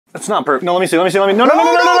It's not perfect. No, let me see. No.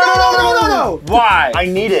 Why? I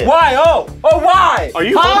need it. Why? Oh, why? Are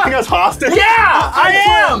you holding us hostage? Yeah, I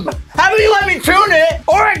am. How about you let me tune it,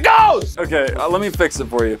 or it goes? Okay, let me fix it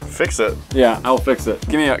for you. Fix it. Yeah, I'll fix it.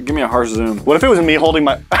 Give me a harsh zoom. What if it was me holding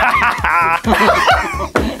my?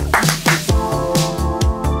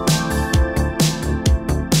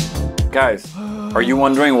 Guys, are you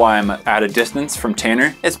wondering why I'm at a distance from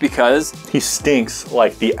Tanner? It's because He stinks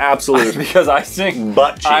like the absolute because I stink.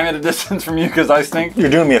 butt cheek. I'm at a distance from you because I stink. You're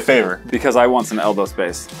doing me a favor. Because I want some elbow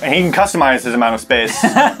space. And he can customize his amount of space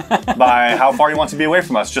by how far he wants to be away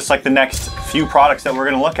from us, just like the next few products that we're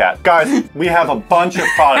gonna look at. Guys, we have a bunch of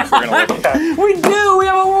products we're gonna look at. We do, we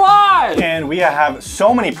have a lot! And we have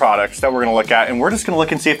so many products that we're gonna look at, and we're just gonna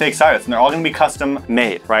look and see if they excite us. And they're all gonna be custom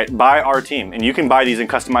made, right, by our team. And you can buy these and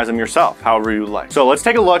customize them yourself, however you like. So let's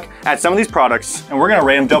take a look at some of these products, and we're gonna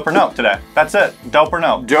rate them dope or nope today. That's it, dope or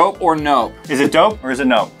nope. Dope or nope? Is it dope or is it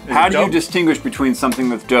nope? How do you distinguish between something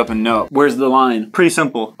that's dope and nope? Where's the line? Pretty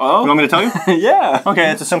simple. Oh? You want me to tell you? Yeah.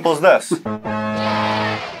 Okay, it's as simple as this.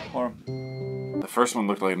 The first one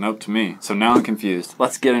looked like a nope to me, so now I'm confused.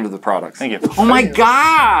 Let's get into the products. Thank you. Oh my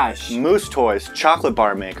gosh! Moose Toys chocolate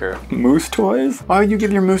bar maker. Moose toys? Why would you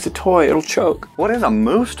give your moose a toy? It'll choke. What is a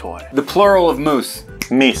moose toy? The plural of moose.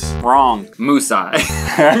 Meese. Wrong. Moose eye.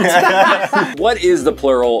 What is the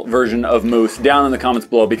plural version of moose? Down in the comments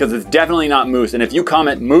below, because it's definitely not moose. And if you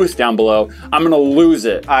comment moose down below, I'm gonna lose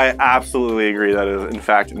it. I absolutely agree that is in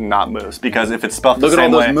fact not moose, because if it's spelled the Look at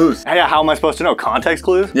same all those way, moose. Hey, how am I supposed to know? Context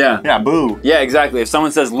clues? Yeah. Yeah, boo. Yeah, exactly. If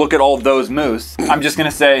someone says, look at all those moose, I'm just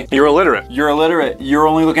gonna say, You're illiterate. you're illiterate. You're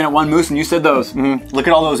only looking at one moose and you said those. Look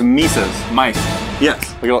at all those Mises. Mice.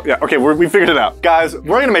 Yes. Yeah, okay, we figured it out. Guys,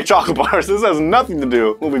 we're gonna make chocolate bars. This has nothing to do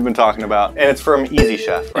with what we've been talking about. And it's from Easy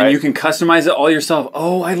Chef, right? And you can customize it all yourself.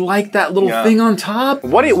 Oh, I like that little thing on top.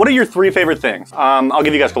 What are your 3 favorite things? I'll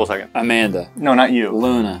give you guys a couple seconds. Amanda. No, not you.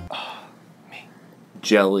 Luna. Oh, me.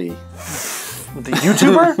 Jelly. The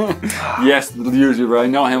YouTuber? Yes, the YouTuber. I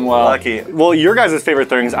know him well. Lucky. Well, your guys' favorite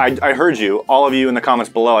things, I heard you, all of you in the comments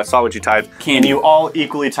below, I saw what you typed. Candy. And you all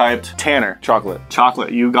equally typed Tanner. Chocolate.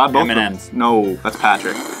 Chocolate. You got both M&Ms. of them. No, that's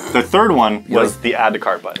Patrick. The third one was the add to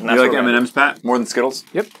cart button. That's You like what M&Ms, Pat? More than Skittles?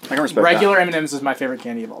 Yep. I can respect Regular M&Ms is my favorite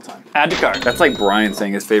candy of all time. Add to cart. That's like Brian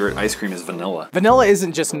saying his favorite ice cream is vanilla. Vanilla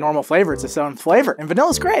isn't just normal flavor, it's its own flavor. And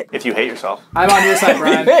vanilla's great. If you hate yourself. I'm on your side,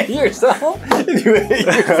 Brian. You hate yourself? You hate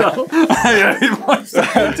yourself? I hate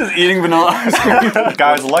myself. Just eating vanilla ice cream.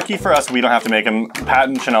 Guys, lucky for us, we don't have to make them. Pat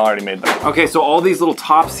and Chanel already made them. Okay, so all these little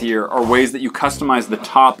tops here are ways that you customize the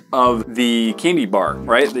top of the candy bar,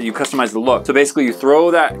 right? That you customize the look. So basically you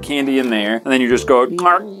throw that candy in there, and then you just go,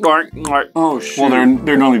 oh shit. Well,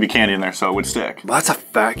 there'd normally be candy in there, so it would stick. That's a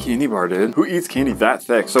fat candy bar, dude. Who eats candy that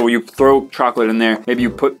thick? So you throw chocolate in there, maybe you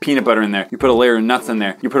put peanut butter in there, you put a layer of nuts in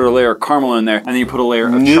there, you put a layer of caramel in there, and then you put a layer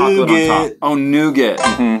of chocolate on top. Oh, nougat.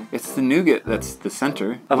 It's the nougat that's the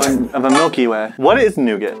center. Of a Milky Way. What is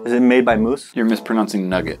nougat? Is it made by Moose? You're mispronouncing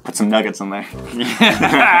nugget. Put some nuggets in there.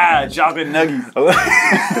 Chocolate nuggies.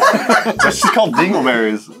 That's just called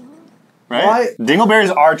dingleberries. Right? Why?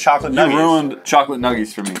 Dingleberries are chocolate You nuggies. ruined chocolate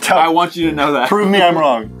nuggies for me. I want you to know that. Prove me I'm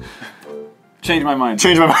wrong. Change my mind.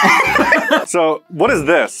 Change my mind. So, what is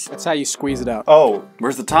this? That's how you squeeze it out. Oh.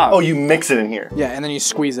 Where's the top? Oh, you mix it in here. Yeah, and then you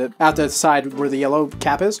squeeze it out the side where the yellow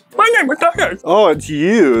cap is. My name is Matthias. Oh, it's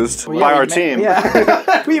used by our team.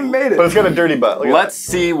 Yeah, we made it. But it's got a dirty butt. Look at Let's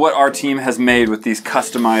see what our team has made with these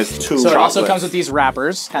customized So it also comes with these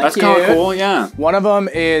wrappers. That's kind of cool, yeah. One of them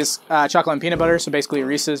is chocolate and peanut butter, so basically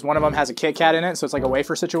Reese's. One of them has a Kit Kat in it, so it's like a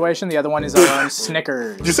wafer situation. The other one is our own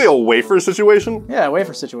Snickers. Did you say a wafer situation? Yeah,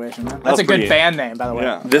 wafer situation. Man. That's a good band name, by the way.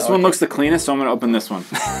 Yeah. This one looks the cleanest, so I'm gonna open this one.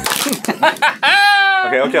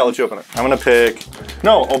 Okay, I'll let you open it. I'm gonna pick.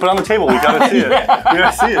 No, open on the table. We gotta see it. We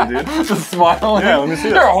gotta see it, dude. The smile. Yeah, let me see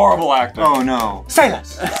it. You're a horrible actor. Oh no. Say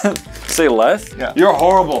less. Say less? Yeah. You're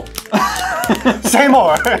horrible. Say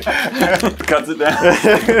more. Cuts it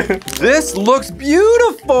down. This looks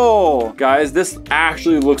beautiful. Guys, this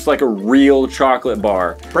actually looks like a real chocolate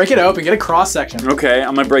bar. Break it open, get a cross section. Okay,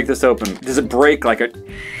 I'm gonna break this open. Does it break like a...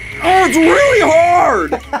 Oh, it's really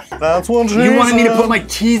hard! That's what You wanted me to put my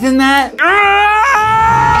teeth in that?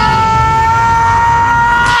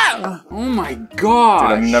 Oh my god!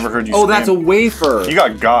 Dude, I've never heard you Oh, scream. that's a wafer. You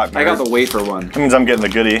got I got the wafer one. That means I'm getting the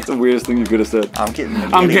goodie. That's the weirdest thing you could have said. I'm getting the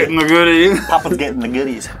goodie. I'm getting the goodie. Papa's getting the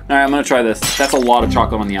goodies. Alright, I'm gonna try this. That's a lot of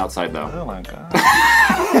chocolate on the outside though. Oh my god.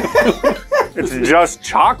 It's just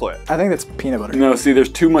chocolate. I think that's peanut butter. No, see,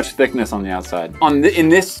 there's too much thickness on the outside. In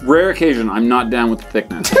this rare occasion, I'm not down with the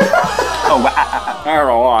thickness. Oh wow. I had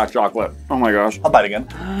a lot of chocolate. Oh my gosh. I'll bite again.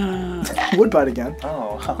 Wood bite again.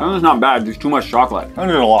 Oh. That's not bad. There's too much chocolate. I'm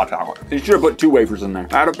doing a lot of chocolate. You should have put 2 wafers in there.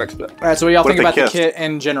 I'd have fixed it. All right, so what do y'all think if they about the kissed? kit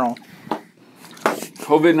in general?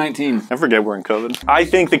 COVID-19. I forget we're in COVID. I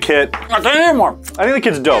think the kit, I can't anymore. I think the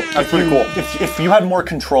kit's dope. That's pretty cool. If you had more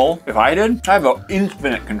control, If I did, I have an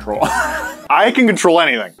infinite control. I can control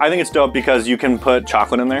anything. I think it's dope because you can put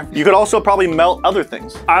chocolate in there. You could also probably melt other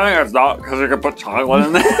things. I think it's not because you can put chocolate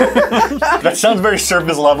in there. That sounds very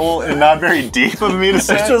surface level and not very deep of me to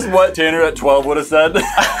say. It's just what Tanner at 12 would have said.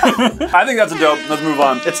 I think that's a dope. Let's move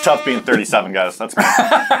on. It's tough being 37, guys. That's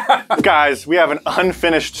guys, we have an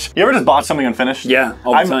unfinished. You ever just bought something unfinished? Yeah,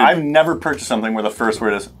 all the time. I've never purchased something where the first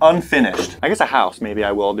word is unfinished. I guess a house, maybe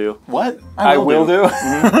I will do. What? I will do.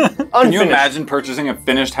 Can you Unfinished. imagine purchasing a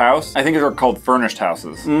finished house? I think they're called furnished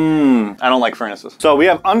houses. I don't like furnaces. So we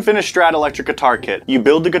have unfinished Strat electric guitar kit. You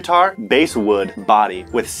build the guitar, base wood, body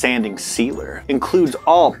with sanding sealer. Includes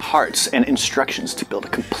all parts and instructions to build a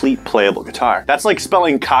complete playable guitar. That's like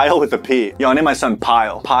spelling Kyle with a P. Yo, I named my son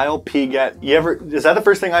Pile. Pile, P-get. You ever, is that the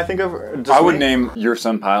first thing I think of? Or just I would me? name your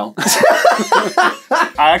son Pile.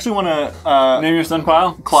 I actually want to, Name your son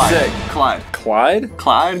Pile? Clyde. Sick. Clyde. Clyde?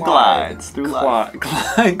 Clyde glides through life.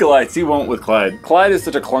 Clyde glides. He won't with Clyde. Clyde is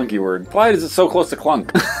such a clunky word. Clyde is so close to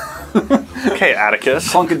clunk. Okay, Atticus.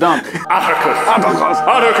 Clunk a dunk.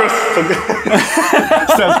 Atticus.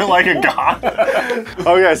 Says it like a god.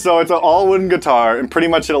 Okay, so it's an all wooden guitar, and pretty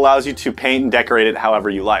much it allows you to paint and decorate it however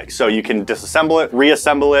you like. So you can disassemble it,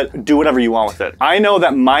 reassemble it, do whatever you want with it. I know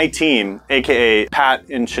that my team, aka Pat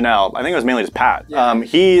and Chanel, I think it was mainly just Pat,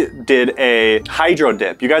 he did a hydro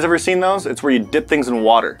dip. You guys ever seen those? It's where you dip things in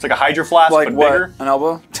water. It's like a hydro flask, Like but what? bigger. An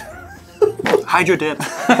elbow? Hydro dip.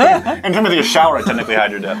 Anytime I think of shower, I technically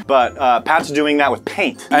hydro dip. But Pat's doing that with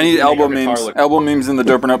paint. I need Make elbow our guitar memes. look- Elbow memes in the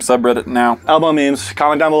Derpin' Up subreddit now. Elbow memes,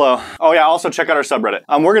 comment down below. Oh yeah, also check out our subreddit.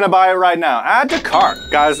 We're gonna buy it right now. Add to cart.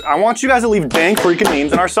 Guys, I want you guys to leave dank freaking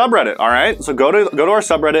memes in our subreddit, all right? So go to our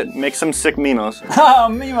subreddit, make some sick memos. Oh,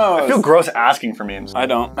 Mimos! I feel gross asking for memes. I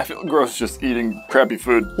don't. I feel gross just eating crappy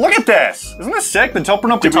food. Look at this! Isn't this sick? The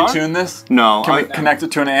Derpin Up Did guitar? we tune this? No. Can we connect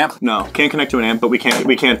it to an amp? No, can't connect to an amp, but we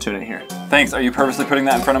can't tune it here. Thanks. Are you purposely putting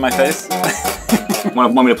that in front of my face?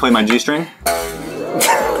 Want me to play my G string?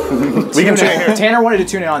 We can tune it here. Tanner wanted to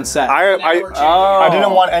tune it on set. I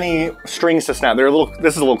didn't want any strings to snap. They're a little.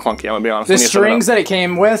 This is a little clunky. I'm gonna be honest. The when you set it up. strings that it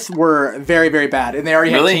came with were very, very bad, and they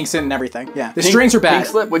already Really? had kinks in it and everything. Yeah, the strings are bad. Pink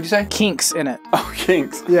slip? What'd you say? Kinks in it. Oh,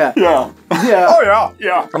 kinks. Yeah. Yeah. Yeah. Oh yeah.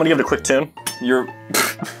 Yeah. I'm gonna give it a quick tune. You're.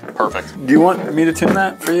 Perfect. Do you want me to tune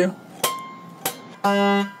that for you?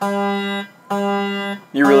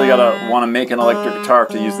 You really gotta want to make an electric guitar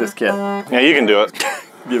to use this kit. Yeah, you can do it.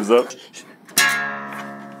 Gives up.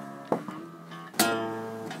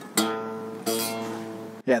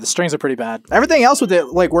 Yeah, the strings are pretty bad. Everything else with it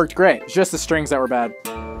like worked great. It's just the strings that were bad.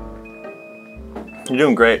 You're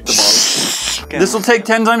doing great. This will take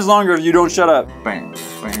 10 times longer if you don't shut up. Bang,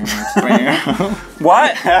 bang, bang.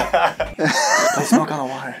 What? Play Smoke on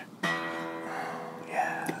the Water.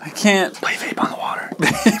 I can't. Play Vape on the Water.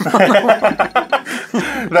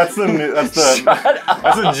 That's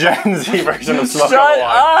the Gen Z version of Smoke on the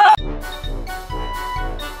Water.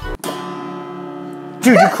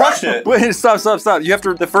 Dude, you crushed it. Wait, stop. You have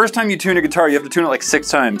to, the first time you tune a guitar, you have to tune it like 6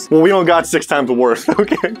 times. Well, we don't got 6 times the worst,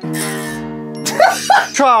 okay?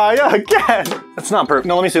 Try again. That's not perfect.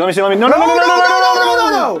 No, let me see. No.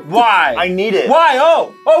 Why? I need it. Why?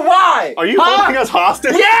 Oh, why? Are you holding us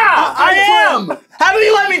hostage? Yeah, I am. How do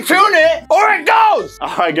you let me tune it or it goes?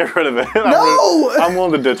 All right, get rid of it. No! I'm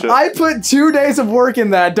willing to ditch it. I put 2 days of work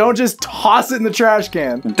in that. Don't just toss it in the trash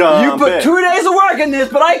can. Dump You put it. 2 days of work in this,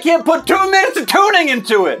 but I can't put 2 minutes of tuning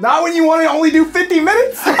into it. Not when you want to only do 50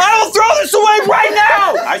 minutes. I will throw this away right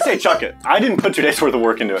now. I say chuck it. I didn't put 2 days worth of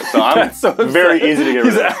work into it, so I'm That's so upset. very easy to get rid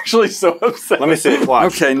He's of. actually so upset. Let me see.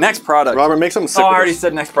 Watch. Okay, next product. Robert, make something sick. Oh, I with already this.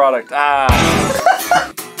 said next product.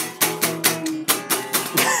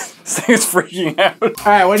 This thing is freaking out. All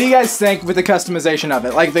right, what do you guys think with the customization of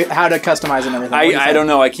it? Like how to customize it and everything? What do you I think? don't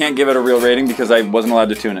know. I can't give it a real rating because I wasn't allowed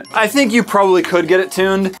to tune it. I think you probably could get it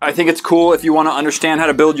tuned. I think it's cool if you want to understand how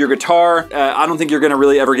to build your guitar. I don't think you're going to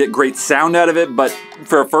really ever get great sound out of it, but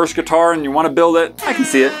for a first guitar and you want to build it, I can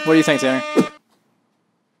see it. What do you think, Tanner?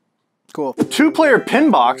 Cool. 2-player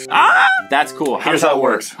pin box. That's cool. Here's how it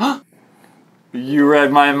works. You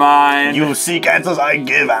read my mind. You seek answers, I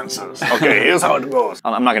give answers. Okay, here's how it goes.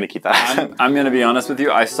 I'm not gonna keep that. I'm gonna be honest with you.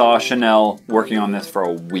 I saw Chanel working on this for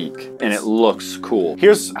a week, and it looks cool.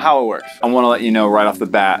 Here's how it works. I want to let you know right off the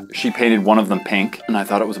bat, she painted one of them pink, and I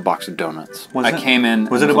thought it was a box of donuts. I came in,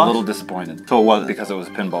 was a little disappointed. So it wasn't? Because it was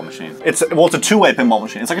a pinball machine. It's a two-way pinball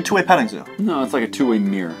machine. It's like a two-way petting zoo. No, it's like a two-way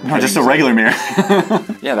mirror. No, just a regular mirror.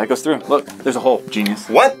 Yeah, that goes through. Look, there's a hole. Genius.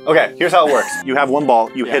 What? Okay, here's how it works. You have one ball,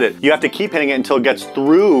 you hit it. You have to keep hitting it until it gets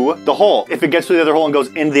through the hole. If it gets through the other hole and goes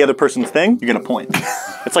into the other person's thing, you get a point.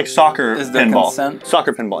 It's like soccer Is there pinball. consent?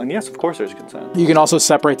 Soccer pinball. And yes, of course there's consent. You can also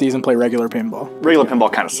separate these and play regular pinball. Regular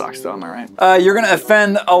pinball kind of sucks though, am I right? You're gonna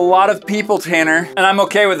offend a lot of people, Tanner, and I'm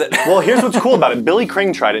okay with it. Well, here's what's cool about it. Billy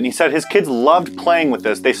Kring tried it and he said his kids loved playing with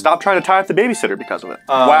this. They stopped trying to tie up the babysitter because of it.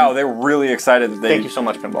 Wow, they're really excited that they... Thank you so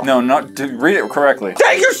much, Pinball. No, not to read it correctly.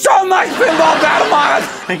 Thank you so much, Pinball Battlemon!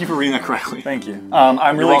 Thank you for reading that correctly. Thank you.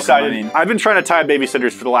 I'm really welcome, excited. I mean. I've been trying to tie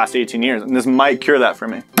babysitters for the last 18 years, and this might cure that for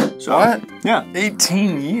me. So, What? Yeah.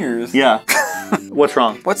 18 years? Yeah. What's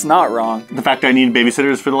wrong? What's not wrong? The fact that I needed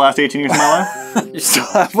babysitters for the last 18 years of my life? You still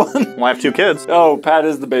have one? Well, I have 2 kids. Oh, Pat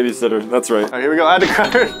is the babysitter. That's right. All right, here we go. Add to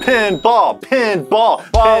cart. Pinball,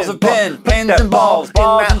 pinball, Balls of pin, pins and balls,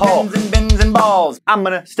 balls and pins and bins and balls. I'm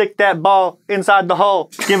gonna stick that ball inside the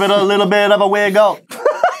hole. Give it a little bit of a wiggle.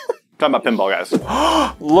 Talking about pinball, guys.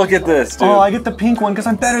 Look at this, dude. Oh, I get the pink one because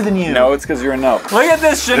I'm better than you. No, it's because you're a no. Look at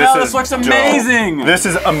this, Chanel. This looks amazing. Dope. This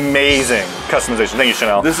is amazing customization. Thank you,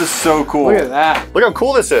 Chanel. This is so cool. Look at that. Look how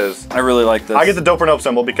cool this is. I really like this. I get the dope or nope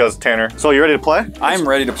symbol because Tanner. So you ready to play? I'm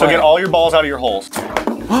ready to play. So get all your balls out of your holes.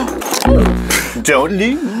 Don't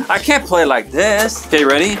leave. I can't play like this. Okay,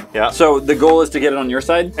 ready? Yeah. So the goal is to get it on your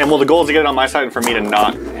side? And well, the goal is to get it on my side and for me to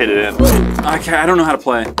not hit it in. Okay, I don't know how to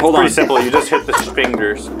play. Hold on. Pretty simple. You just hit the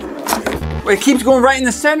fingers. It keeps going right in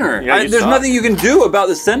the center. Yeah, There's nothing you can do about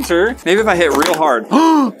the center. Maybe if I hit real hard.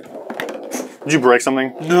 Did you break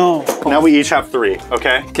something? No. Now we each have 3,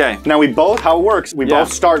 okay? Okay. Now we both, how it works, we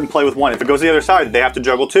both start and play with 1. If it goes to the other side, they have to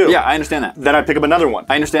juggle 2. Yeah, I understand that. Then I pick up another one.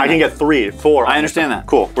 I understand I can get 3, 4. I understand that.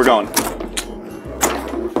 Cool, we're going.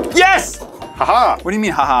 Yes! Haha. What do you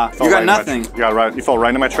mean, haha? You got nothing. You got right. You fell right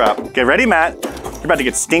into my trap. Okay, ready, Matt? You're about to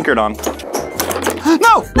get stinkered on.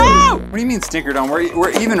 No! No! What do you mean stinkered on?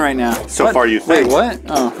 We're even right now. So far you think. Wait, what?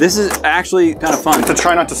 Oh. This is actually kind of fun. It's a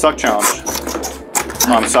try not to suck challenge.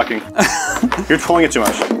 Oh, I'm sucking. You're pulling it too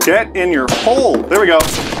much. Get in your hole. There we go.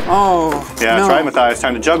 Oh. Yeah, no. try it, Matthias.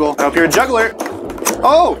 Time to juggle. I hope you're a juggler.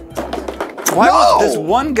 Oh! Why No! was this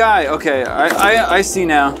one guy? Okay, I see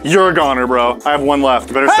now. You're a goner, bro. I have 1 left.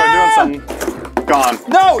 You better start doing something. Gone.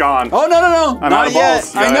 No! Gone. Oh, no. I'm Not out of yet.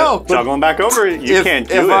 balls. I know. Juggling back over. You can't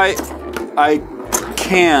do it. I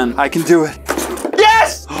can do it.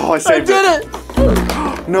 Yes! Oh, I saved I did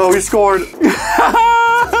it! No, he scored.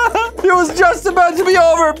 It was just about to be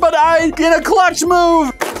over, but in a clutch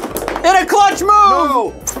move! In a clutch move!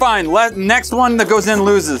 No! Fine, next one that goes in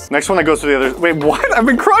loses. Next one that goes to the other. Wait, what? I've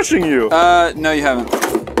been crushing you. No, you haven't.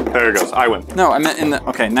 There it goes. I win. No, I meant in the.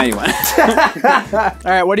 Okay, now you win. All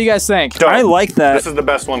right, what do you guys think? Dope. I like that. This is the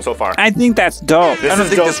best one so far. I think that's dope. This I don't is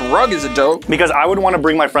think dope. this rug is a dope. Because I would want to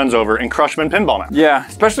bring my friends over and crush them in pinball now. Yeah,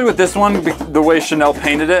 especially with this one, the way Chanel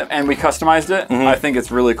painted it and we customized it, I think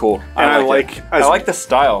it's really cool. And I like the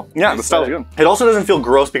style. Yeah, the style is good. It also doesn't feel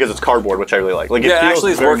gross because it's cardboard, which I really like. Like it feels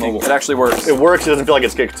actually is very working. mobile. It actually works. It works. It doesn't feel like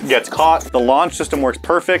it gets caught. The launch system works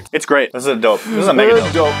perfect. It's great. This is a dope. This is a mega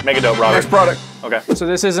dope. Mega dope, Robert. Next product. Okay. So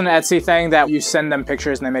this is an Etsy thing that you send them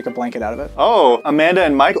pictures and they make a blanket out of it. Oh, Amanda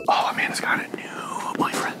and Michael. Oh, Amanda's got a new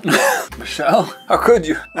boyfriend. Michelle? How could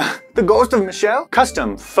you? The ghost of Michelle.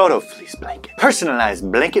 Custom photo fleece blanket.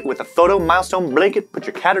 Personalized blanket with a photo milestone blanket. Put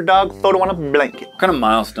your cat or dog photo on a blanket. What kind of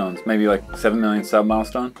milestones? Maybe like 7 million sub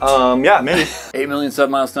milestone? Yeah, maybe. 8 million sub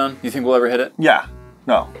milestone? You think we'll ever hit it? Yeah.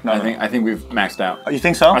 No. I think we've maxed out. You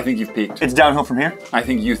think so? I think you've peaked. It's downhill from here? I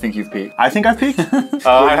think you've peaked. I think I've peaked?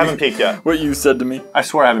 I haven't peaked yet. What you said to me. I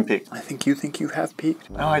swear I haven't peaked. I think you have peaked.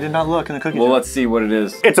 No, I did not look in the cookie Well, jar. let's see what it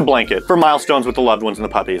is. It's a blanket for milestones with the loved ones and the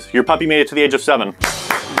puppies. Your puppy made it to the age of 7.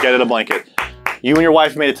 Get it a blanket. You and your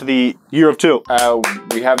wife made it to the year of 2.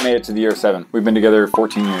 We have made it to the year of 7. We've been together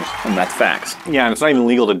 14 years, and that's facts. Yeah, and it's not even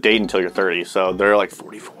legal to date until you're 30, so they're like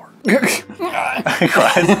 44. We're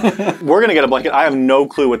gonna get a blanket. I have no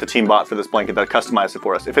clue what the team bought for this blanket that customized it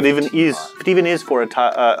for us. If it even is for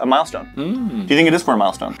a milestone. Do you think it is for a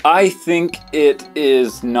milestone? I think it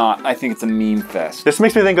is not. I think it's a meme fest. This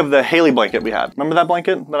makes me think of the Haley blanket we had. Remember that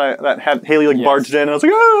blanket that had Haley like barged in, and I was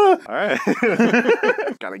like, ah! All right.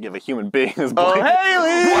 Gotta give a human being this blanket.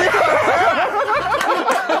 Haley! Wait,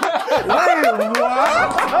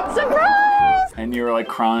 what? Surprise! And you were like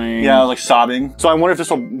crying. Yeah, I was like sobbing. So I wonder if this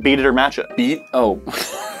will beat it or match it. Beat? Oh.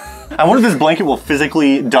 I wonder if this blanket will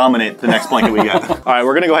physically dominate the next blanket we get. All right,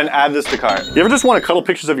 we're gonna go ahead and add this to cart. You ever just want to cuddle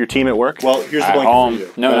pictures of your team at work? Well, here's the blanket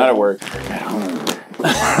for you. No, not at work.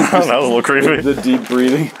 That was a little creepy. The deep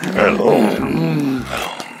breathing.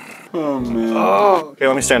 Oh, man. Oh. Okay,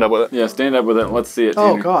 let me stand up with it. Yeah, stand up with it. Let's see it.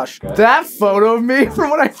 Oh, gosh. That photo of me from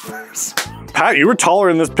when I first... Pat, you were taller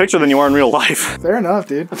in this picture than you are in real life. Fair enough,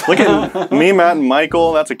 dude. Look at me, Matt, and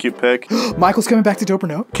Michael. That's a cute pic. Michael's coming back to Dope or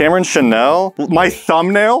No? Cameron Chanel. My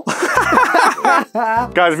thumbnail.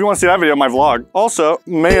 Guys, if you want to see that video, my vlog. Also,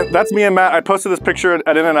 that's me and Matt. I posted this picture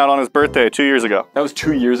at In-N-Out on his birthday 2 years ago. That was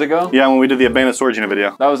 2 years ago? Yeah, when we did the Abandoned Sorgina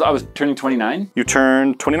video. I was turning 29? You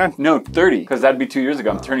turned 29? No, 30, because that'd be 2 years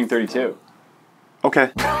ago. I'm turning 32.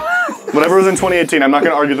 Okay. Whatever was in 2018, I'm not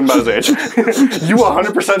going to argue them about his age. You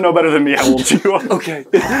 100% know better than me how old you are. Okay.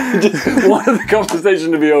 Just wanted the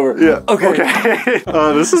conversation to be over. Yeah. Okay.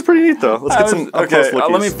 This is pretty neat, though. Let's get some up close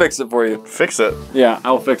lookies. Let me fix it for you. Fix it? Yeah,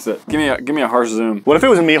 I'll fix it. Give me a harsh zoom. What if it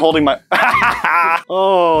was me holding my...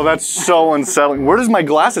 Oh, that's so unsettling. Where does my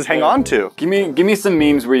glasses hang on to? Give me some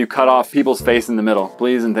memes where you cut off people's face in the middle,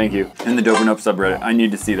 please and thank you. In the Dope or Nope subreddit. I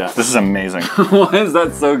need to see that. This is amazing. Why is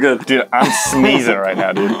that so good? Dude, I'm sneezing right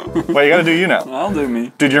now, dude. Well, you gotta do you now. I'll do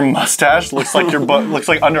me. Dude, your mustache looks like your butt looks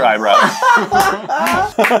like under eyebrows.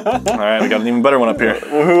 All right, we got an even better one up here.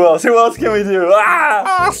 Well, who else? Who else can we do?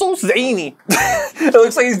 So zany. It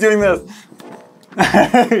looks like he's doing this.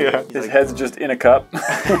 Yeah. His head's just in a cup.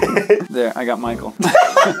 There, I got Michael.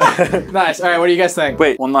 Nice. All right, what do you guys think?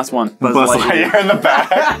 Wait, one last one. Buzz Lightyear in the back.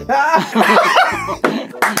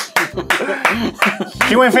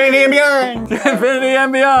 To infinity and beyond. Infinity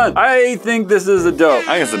and beyond. I think this is a dope.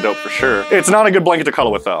 I think it's a dope for sure. It's not a good blanket to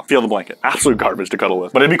cuddle with though. Feel the blanket. Absolute garbage to cuddle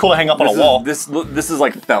with. But it'd be cool to hang up on a wall. This is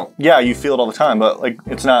like felt. Yeah, you feel it all the time, but like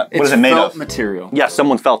it's not. What is it made felt of? Material. Yeah,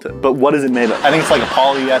 someone felt it. But what is it made of? I think it's like a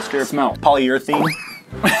polyester. Smell. Polyurethane.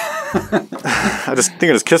 I think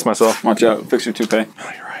I just kissed myself. Watch out. Fix your toupee.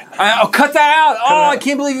 Oh, you're right. Oh, cut that out! I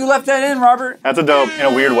can't believe you left that in, Robert. That's a dope in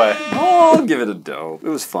a weird way. Oh, I'll give it a dope. It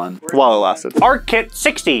was fun. While it lasted. Art kit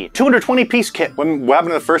 60, 220 piece kit. What happened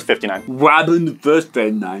to the first 59? What happened to the first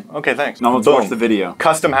 59? Okay, thanks. Now let's watch the video.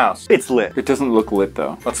 Custom house. It's lit. It doesn't look lit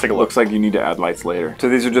though. Let's take a look. Looks like you need to add lights later. So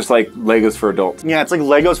these are just like Legos for adults. Yeah, it's like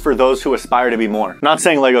Legos for those who aspire to be more. Not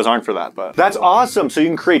saying Legos aren't for that, but that's awesome. So you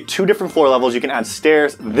can create 2 different floor levels. You can add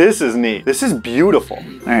stairs. This is neat. This is beautiful.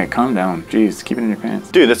 All right, calm down. Jeez, keep it in your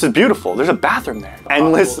pants. Dude, this is beautiful. There's a bathroom there.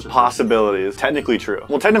 Endless possibilities. Technically true.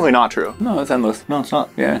 Well, technically not true. No, it's endless. No, it's not.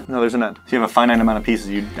 Yeah. No, there's an end. If you have a finite amount of pieces,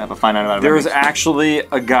 you have a finite amount of There was endings. actually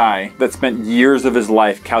a guy that spent years of his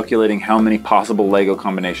life calculating how many possible Lego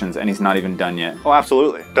combinations, and he's not even done yet. Oh,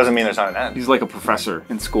 absolutely. Doesn't mean there's not an end. He's like a professor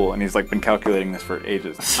in school, and he's like been calculating this for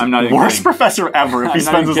ages. I'm not even Worst kidding. professor ever if he I'm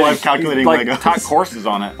not spends even his kidding. life calculating He's, like, Legos. taught courses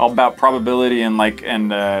on it, all about probability and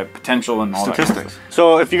potential and all Statistics.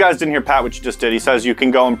 So if you guys didn't hear Pat, what you just did, he says you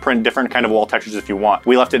can go and print different kind of wall textures if you want.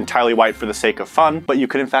 We left it entirely white for the sake of fun, but you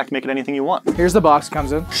could in fact make it anything you want. Here's the box it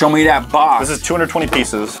comes in. Show me that box. This is 220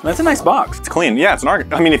 pieces. That's a nice box. It's clean. Yeah, it's an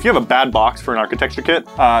I mean, if you have a bad box for an architecture kit,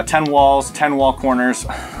 10 walls, 10 wall corners.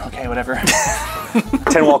 Okay, whatever.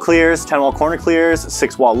 10 wall clears, 10 wall corner clears,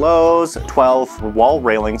 6 wall lows, 12 wall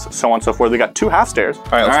railings, so on and so forth. We got 2 half stairs. All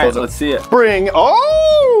right, let's close it. Let's see it. Bring,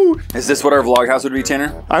 oh! Is this what our vlog house would be,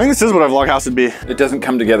 Tanner? I think this is what our vlog house would be. It doesn't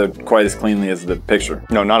come together quite as cleanly as the picture.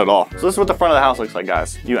 No, not at all. So this is what the front of the house looks like,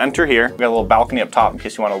 guys. You enter here. We got a little balcony up top in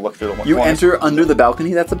case you want to look through the one. You enter under the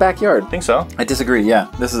balcony? That's the backyard. I think so. I disagree,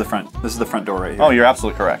 yeah. This is the front. This is the front door right here. Oh, you're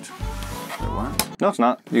absolutely correct. What? No, it's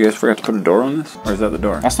not. You guys forgot to put a door on this? Or is that the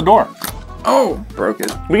door? That's the door. Oh, broke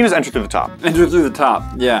it. We can just enter through the top. Enter through the top,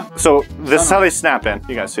 yeah. So this is how they snap in.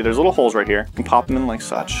 You guys see there's little holes right here. You can pop them in like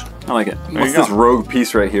such. I like it. you What's go. this rogue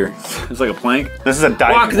piece right here? It's like a plank. This is a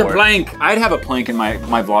diving Walk the board. plank. I'd have a plank in my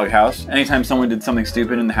vlog house. Anytime someone did something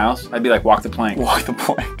stupid in the house, I'd be like, walk the plank. Walk the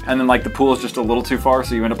plank. And then like the pool is just a little too far,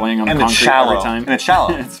 so you end up laying on the And it's concrete shallow. every time. And it's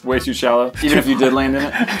shallow. It's way too shallow. Even if you did land in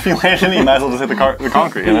it. If you land in it, you might as well just hit the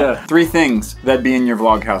concrete. You know? Yeah. 3 things that'd be in your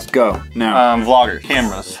vlog house. Go now. Vlogger,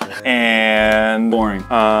 cameras, and Boring.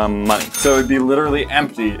 money. So it'd be literally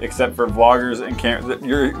empty except for vloggers and cameras.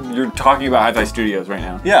 You're talking about Hi-Fi Studios right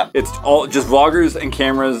now. Yeah. It's all just vloggers and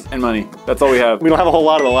cameras and money. That's all we have. We don't have a whole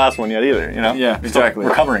lot of the last one yet either, you know? Yeah, exactly. Still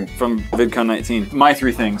recovering. From VidCon 19. My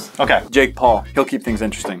 3 things. Okay. Jake Paul. He'll keep things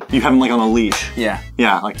interesting. You have him like on a leash. Yeah.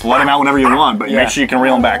 Yeah, like let him out whenever you want, but Yeah. make sure you can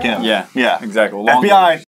reel him back in. Yeah. Yeah. Exactly.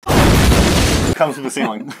 FBI. comes to the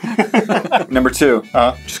ceiling. Number 2,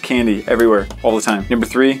 just candy everywhere, all the time. Number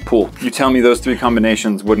 3, pool. You tell me those 3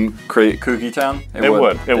 combinations wouldn't create Kooky Town? It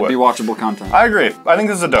would. It'd be watchable content. I agree. I think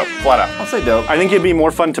this is a dope, flat out. I'll say dope. I think it'd be more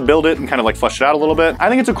fun to build it and kind of like flesh it out a little bit. I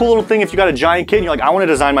think it's a cool little thing if you got a giant kid and you're like, I want to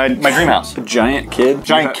design my dream house. A giant kid?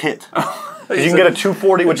 Giant kit. You can get a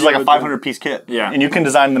 240, which is like a 500-piece kit. Yeah. And you can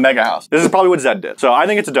design the mega house. This is probably what Zed did. So I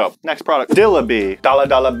think it's a dope. Next product. Dillaby. Dollar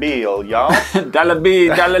bill, y'all.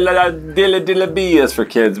 Dillaby is for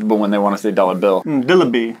kids, but when they want to say dollar bill.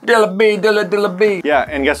 Dillaby. Dillaby. Yeah,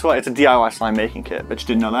 and guess what? It's a DIY slime making kit. Bet you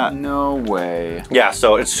didn't know that. No way. Yeah,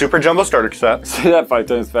 so it's Super Jumbo Starter Set. Say that 5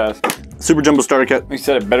 times fast. Super Jumbo Starter Kit. You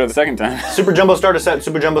said it better the second time. Super Jumbo Starter Set.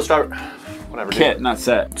 Super Jumbo Starter... Whatever, Kit, dude. not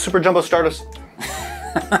set. Super Jumbo Starter...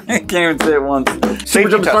 I can't even say it once. Super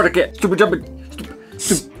Jumbo Starter Kit. Super Jumbo...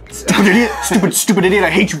 Stupid idiot, stupid idiot, I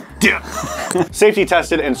hate you. Safety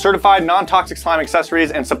tested and certified non-toxic slime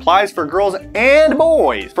accessories and supplies for girls and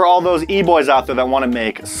boys. For all those e-boys out there that want to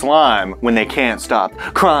make slime when they can't stop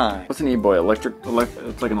crying. What's an e-boy? It's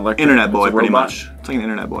like an electric... Internet boy, pretty robot? much. It's like an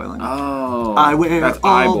internet boy. Like, oh. I wear that's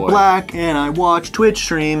all iBoy. black and I watch Twitch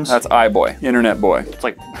streams. That's iBoy. Internet boy. It's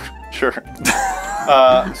like, sure.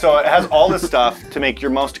 So it has all this stuff to make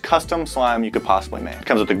your most custom slime you could possibly make. It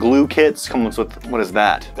comes with the glue kits, comes with, what is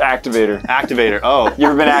that? Activator. Activator, oh. You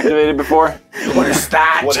ever been activated before? What is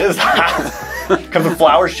that? What is that? Comes with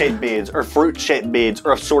flower-shaped beads, or fruit-shaped beads,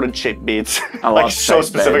 or assorted-shaped beads. Like so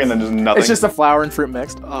specific and then just nothing. It's just a flower and fruit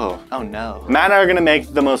mixed. Oh no. Matt and I are gonna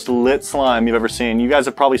make the most lit slime you've ever seen. You guys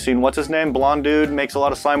have probably seen, what's his name? Blonde dude, makes a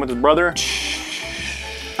lot of slime with his brother.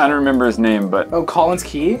 I don't remember his name, but... Oh, Colin's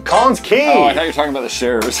Key? Colin's Key! Oh, I thought you were talking about the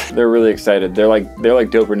sheriffs. They're really excited. They're like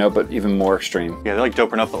Dope or Nope, but even more extreme. Yeah, they're like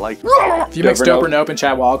Dope or Nope, but like... If you mix Dope or Nope and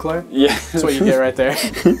Chad Wildclay, yeah. that's what you get right there.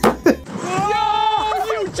 Yo!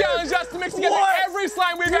 You challenged us to mix together every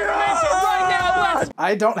slime we've ever made, so right now, let's...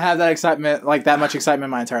 I don't have that excitement, like that much excitement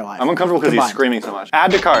my entire life. I'm uncomfortable because he's Combined. screaming so much. Add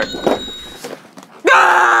to cart.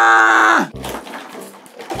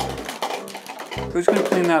 Who's gonna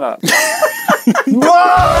clean that up?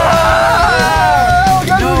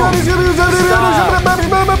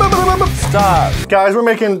 Stop. Guys, we're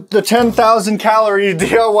making the 10,000 calorie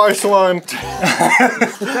DIY slime.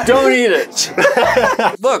 Don't eat it.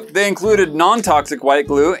 Look, they included non-toxic white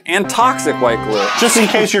glue and toxic white glue. Just in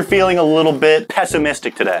case you're feeling a little bit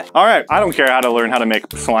pessimistic today. All right, I don't care how to learn how to make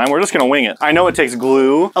slime. We're just gonna wing it. I know it takes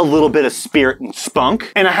glue, a little bit of spirit and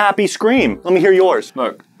spunk, and a happy scream. Let me hear yours.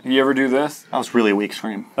 Look, you ever do this? That was really a weak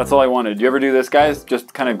scream. That's all I wanted. You ever do this, guys?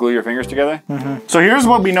 Just kind of glue your fingers together? Mm-hmm. So here's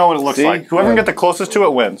what we know what it looks See? like. Whoever can get the closest to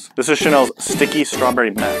it wins. This is Chanel's sticky strawberry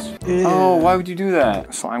mess. Oh, why would you do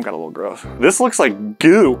that? Slime got a little gross. This looks like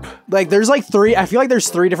goop. Like there's like I feel like there's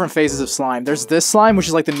 3 different phases of slime. There's this slime, which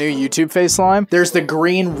is like the new YouTube phase slime. There's the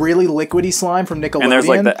green, really liquidy slime from Nickelodeon. And there's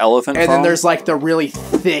like the elephant And then foam? there's like the really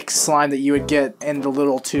thick slime that you would get in the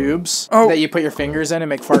little tubes that you put your fingers in and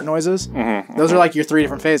make fart noises. Those are like your 3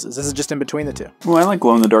 different phases. This is just in between the 2. Well, I like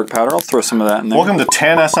glow-in-the-dark powder. I'll throw some of that in there. Welcome to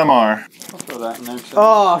 10 SMR. I'll throw that in there too.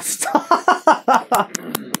 Oh, stop.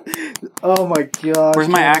 Oh my god. Where's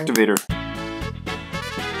my activator?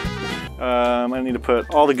 I need to put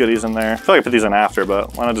all the goodies in there. I feel like I put these in after,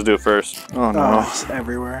 but why not just do it first? Oh no. Oh, it's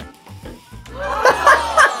everywhere.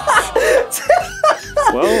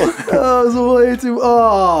 Well, Oh, it's way too.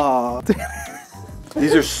 Oh.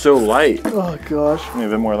 These are so light. Oh gosh. need a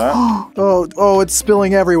bit more of that. Oh, it's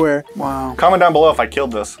spilling everywhere. Wow. Comment down below if I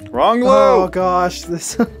killed this. Wrong glue. Oh gosh,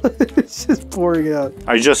 this it's just pouring out.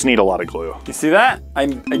 I just need a lot of glue. You see that? I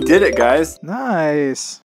did it, guys.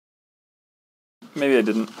 Nice. Maybe I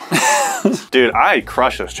didn't. Dude, I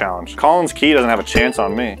crush this challenge. Colin's Key doesn't have a chance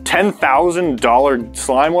on me. $10,000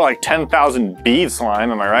 slime, more like 10,000 bead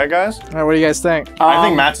slime. Am I right, guys? All right, what do you guys think? I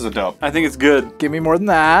think Matt's is a dope. I think it's good. Give me more than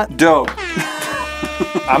that. Dope.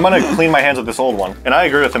 I'm gonna clean my hands with this old one. And I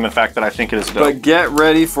agree with him in fact that I think it is dope. But get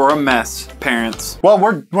ready for a mess, parents. Well,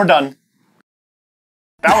 we're done.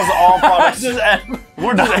 That was all products.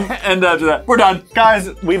 We're done. And after that, we're done.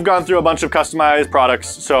 Guys, we've gone through a bunch of customized products.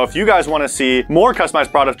 So if you guys want to see more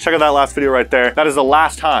customized products, check out that last video right there. That is the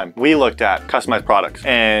last time we looked at customized products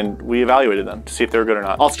and we evaluated them to see if they were good or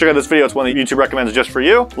not. Also check out this video. It's one that YouTube recommends just for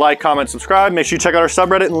you. Like, comment, subscribe. Make sure you check out our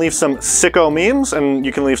subreddit and leave some sicko memes, and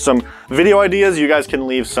you can leave some video ideas. You guys can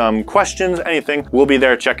leave some questions, anything. We'll be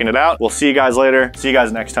there checking it out. We'll see you guys later. See you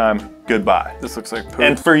guys next time. Goodbye. This looks like poo.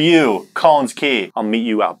 And for you, Colin's Key, I'll meet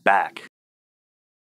you out back.